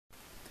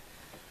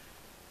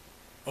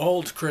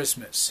Old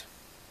Christmas.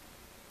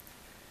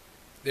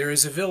 There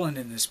is a villain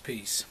in this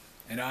piece,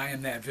 and I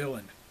am that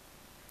villain.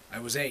 I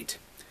was 8.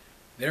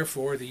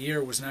 Therefore, the year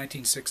was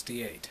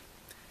 1968.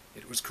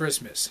 It was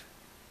Christmas.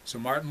 So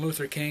Martin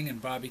Luther King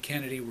and Bobby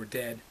Kennedy were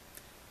dead.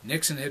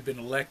 Nixon had been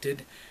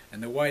elected,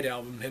 and the White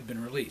Album had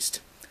been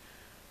released.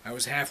 I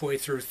was halfway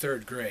through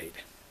 3rd grade.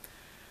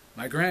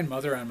 My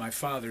grandmother on my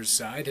father's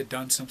side had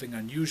done something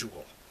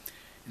unusual.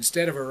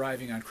 Instead of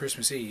arriving on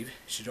Christmas Eve,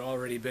 she'd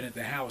already been at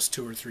the house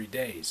 2 or 3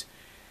 days.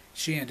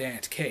 She and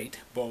Aunt Kate,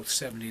 both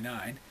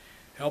 79,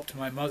 helped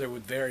my mother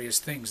with various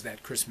things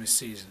that Christmas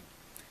season.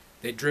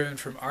 They'd driven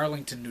from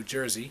Arlington, New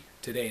Jersey,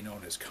 today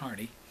known as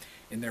Kearney,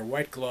 in their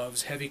white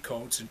gloves, heavy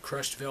coats, and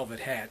crushed velvet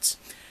hats,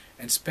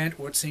 and spent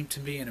what seemed to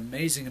me an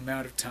amazing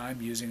amount of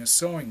time using a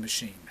sewing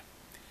machine.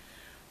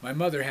 My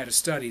mother had a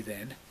study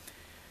then,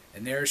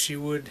 and there she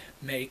would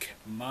make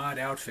mod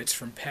outfits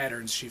from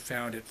patterns she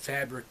found at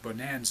Fabric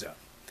Bonanza.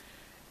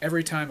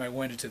 Every time I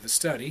went into the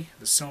study,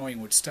 the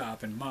sewing would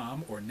stop and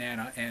Mom or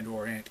Nana and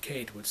or Aunt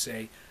Kate would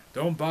say,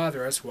 "Don't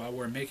bother us while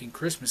we're making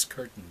Christmas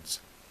curtains."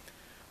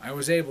 I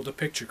was able to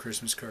picture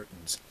Christmas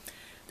curtains.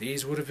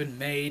 These would have been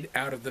made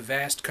out of the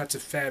vast cuts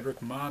of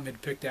fabric Mom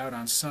had picked out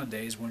on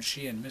Sundays when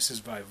she and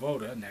Mrs.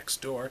 Vivoda, next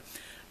door,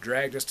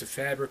 dragged us to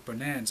Fabric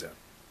Bonanza.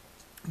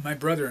 My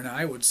brother and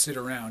I would sit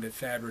around at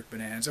Fabric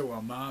Bonanza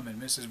while Mom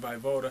and Mrs.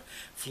 Vivoda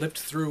flipped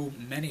through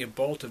many a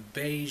bolt of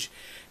beige,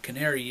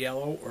 canary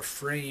yellow, or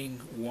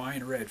fraying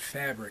wine-red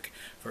fabric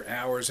for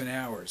hours and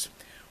hours.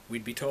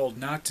 We'd be told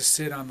not to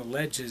sit on the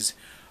ledges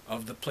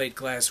of the plate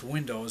glass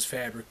windows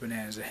Fabric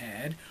Bonanza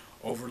had,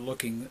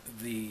 overlooking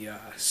the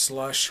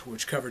slush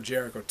which covered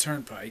Jericho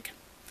Turnpike.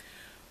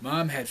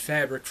 Mom had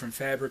fabric from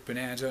Fabric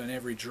Bonanza in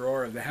every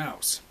drawer of the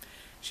house.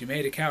 She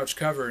made a couch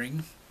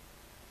covering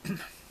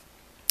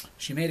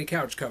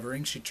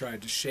she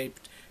tried to shape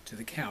to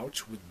the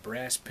couch with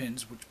brass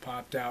pins which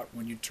popped out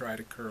when you'd try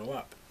to curl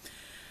up.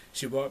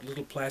 She bought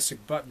little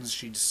plastic buttons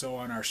she'd sew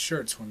on our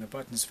shirts when the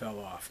buttons fell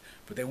off,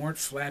 but they weren't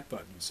flat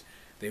buttons.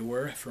 They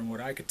were, from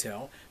what I could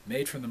tell,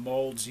 made from the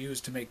molds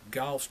used to make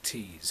golf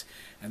tees,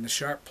 and the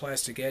sharp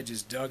plastic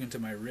edges dug into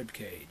my rib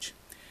cage.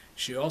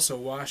 She also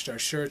washed our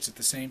shirts at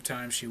the same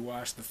time she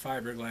washed the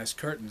fiberglass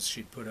curtains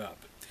she'd put up.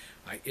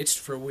 I itched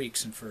for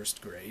weeks in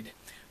 1st grade.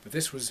 But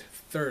this was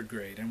 3rd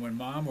grade, and when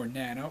Mom or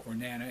Nana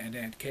and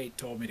Aunt Kate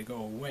told me to go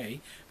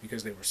away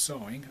because they were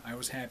sewing, I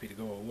was happy to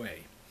go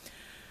away.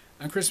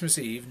 On Christmas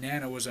Eve,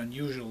 Nana was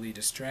unusually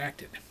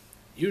distracted.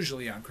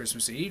 Usually on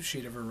Christmas Eve,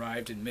 she'd have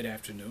arrived in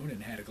mid-afternoon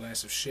and had a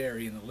glass of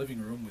sherry in the living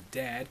room with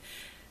Dad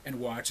and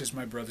watched as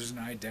my brothers and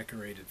I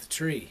decorated the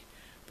tree.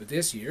 But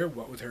this year,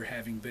 what with her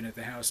having been at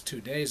the house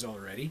 2 days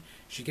already,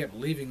 she kept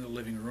leaving the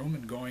living room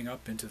and going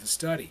up into the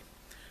study.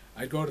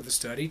 I'd go to the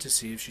study to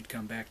see if she'd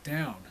come back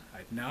down.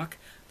 I'd knock.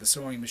 The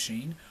sewing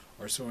machine,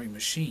 or sewing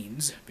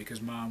machines,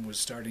 because Mom was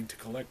starting to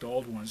collect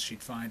old ones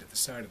she'd find at the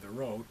side of the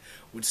road,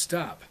 would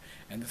stop,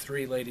 and the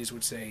 3 ladies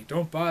would say,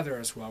 "Don't bother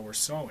us while we're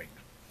sewing."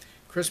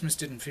 Christmas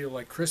didn't feel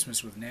like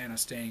Christmas with Nana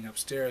staying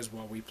upstairs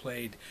while we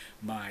played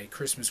my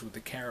Christmas with the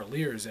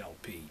Caroliers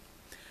LP.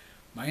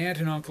 My aunt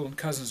and uncle and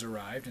cousins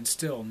arrived, and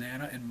still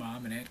Nana and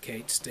Mom and Aunt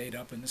Kate stayed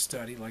up in the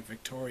study like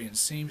Victorian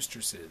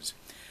seamstresses.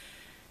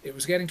 It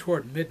was getting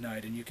toward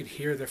midnight, and you could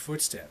hear their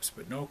footsteps,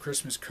 but no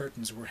Christmas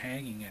curtains were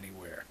hanging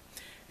anywhere.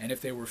 And if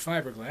they were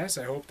fiberglass,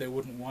 I hoped they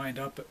wouldn't wind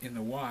up in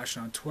the wash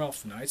on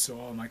 12th night, so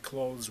all my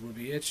clothes would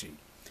be itchy.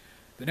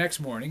 The next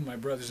morning, my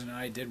brothers and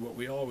I did what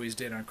we always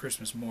did on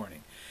Christmas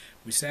morning.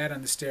 We sat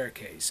on the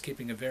staircase,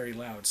 keeping a very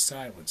loud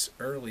silence,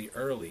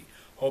 early,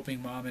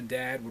 hoping Mom and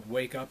Dad would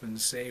wake up and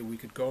say we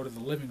could go to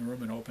the living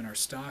room and open our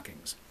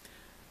stockings.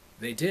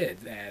 They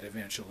did that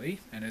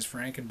eventually, and as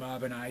Frank and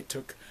Bob and I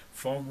took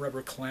foam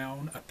rubber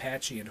clown,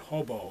 Apache, and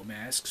hobo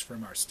masks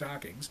from our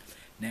stockings,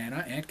 Nana,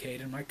 Aunt Kate,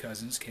 and my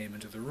cousins came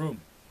into the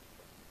room.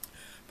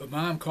 But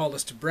Mom called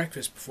us to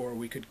breakfast before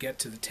we could get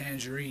to the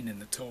tangerine in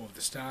the toe of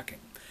the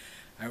stocking.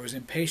 I was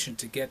impatient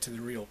to get to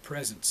the real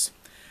presents,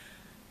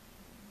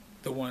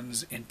 the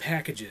ones in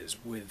packages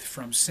with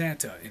 "From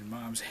Santa" in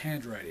Mom's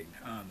handwriting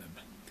on them.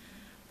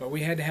 But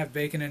we had to have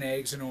bacon and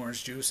eggs and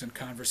orange juice and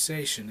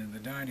conversation in the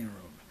dining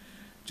room.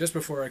 Just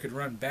before I could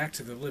run back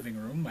to the living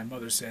room, my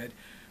mother said,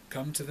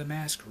 "Come to the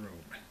mask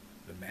room."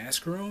 The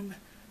mask room?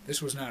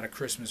 This was not a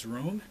Christmas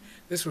room.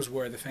 This was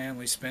where the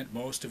family spent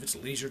most of its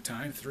leisure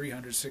time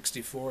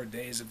 364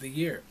 days of the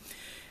year.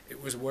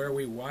 It was where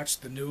we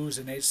watched the news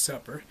and ate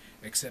supper,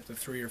 except the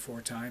 3 or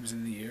 4 times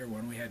in the year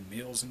when we had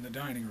meals in the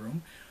dining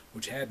room,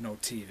 which had no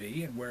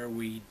TV, and where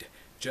we'd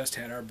just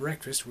had our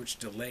breakfast, which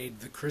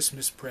delayed the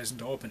Christmas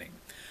present opening.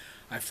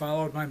 I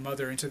followed my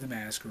mother into the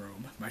mask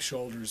room. My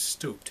shoulders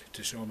stooped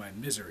to show my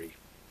misery.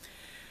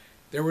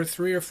 There were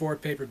 3 or 4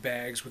 paper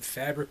bags with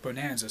Fabric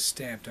Bonanza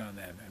stamped on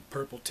them and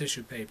purple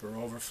tissue paper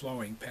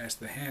overflowing past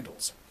the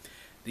handles.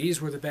 These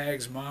were the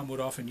bags Mom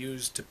would often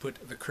use to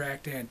put the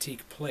cracked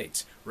antique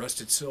plates,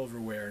 rusted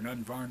silverware, and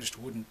unvarnished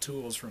wooden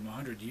tools from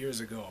 100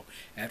 years ago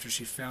after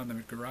she found them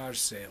at garage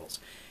sales.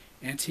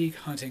 Antique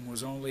hunting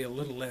was only a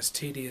little less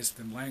tedious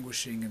than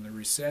languishing in the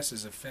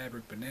recesses of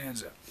Fabric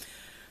Bonanza.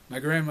 My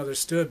grandmother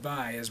stood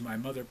by as my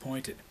mother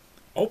pointed.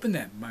 "Open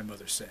them," my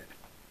mother said.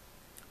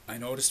 I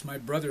noticed my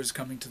brothers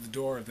coming to the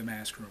door of the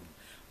mask room.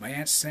 My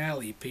Aunt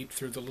Sally peeped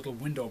through the little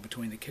window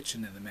between the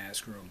kitchen and the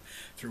mask room,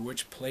 through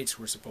which plates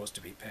were supposed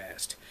to be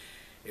passed.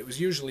 It was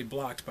usually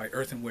blocked by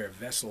earthenware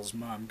vessels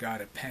Mom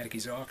got at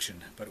Pattike's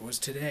auction, but it was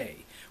today,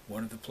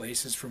 one of the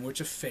places from which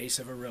a face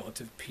of a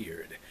relative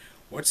peered.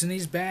 "What's in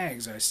these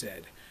bags?" I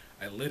said.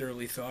 I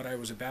literally thought I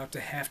was about to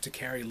have to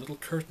carry little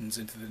curtains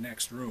into the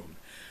next room.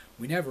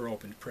 We never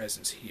opened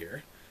presents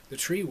here. The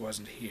tree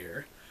wasn't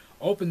here.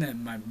 "Open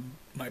them,"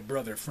 my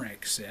brother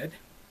Frank said.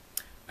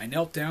 I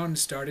knelt down and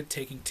started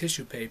taking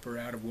tissue paper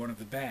out of one of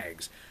the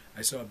bags.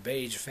 I saw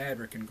beige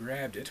fabric and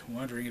grabbed it,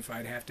 wondering if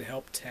I'd have to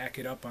help tack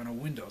it up on a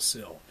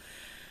windowsill.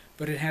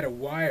 But it had a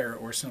wire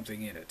or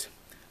something in it.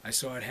 I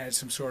saw it had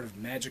some sort of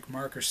magic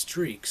marker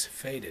streaks,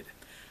 faded.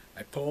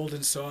 I pulled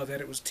and saw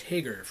that it was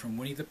Tigger from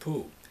Winnie the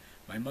Pooh.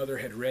 My mother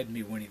had read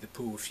me Winnie the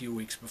Pooh a few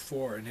weeks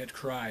before and had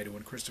cried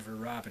when Christopher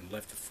Robin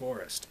left the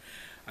forest.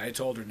 I had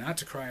told her not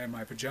to cry on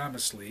my pajama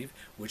sleeve,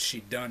 which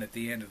she'd done at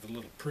the end of The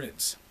Little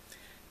Prince.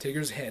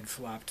 Tigger's head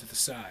flopped to the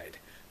side.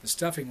 The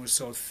stuffing was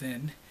so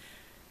thin,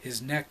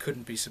 his neck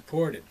couldn't be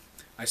supported.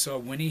 I saw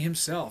Winnie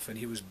himself, and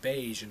he was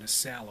beige in a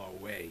sallow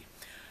way.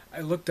 I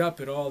looked up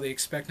at all the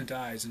expectant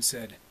eyes and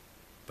said,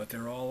 "But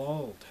they're all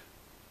old."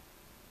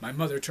 My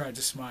mother tried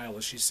to smile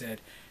as she said,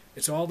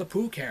 "It's all the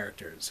Pooh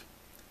characters."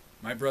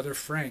 My brother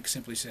Frank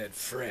simply said,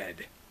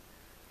 "Fred."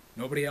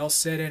 Nobody else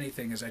said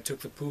anything as I took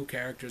the Pooh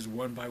characters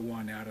one by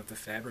one out of the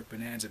fabric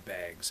bonanza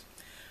bags.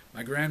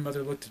 My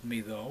grandmother looked at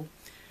me, though,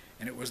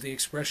 and it was the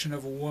expression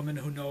of a woman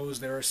who knows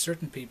there are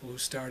certain people who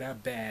start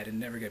out bad and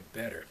never get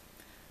better.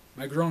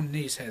 My grown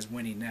niece has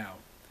Winnie now.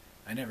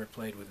 I never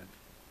played with him.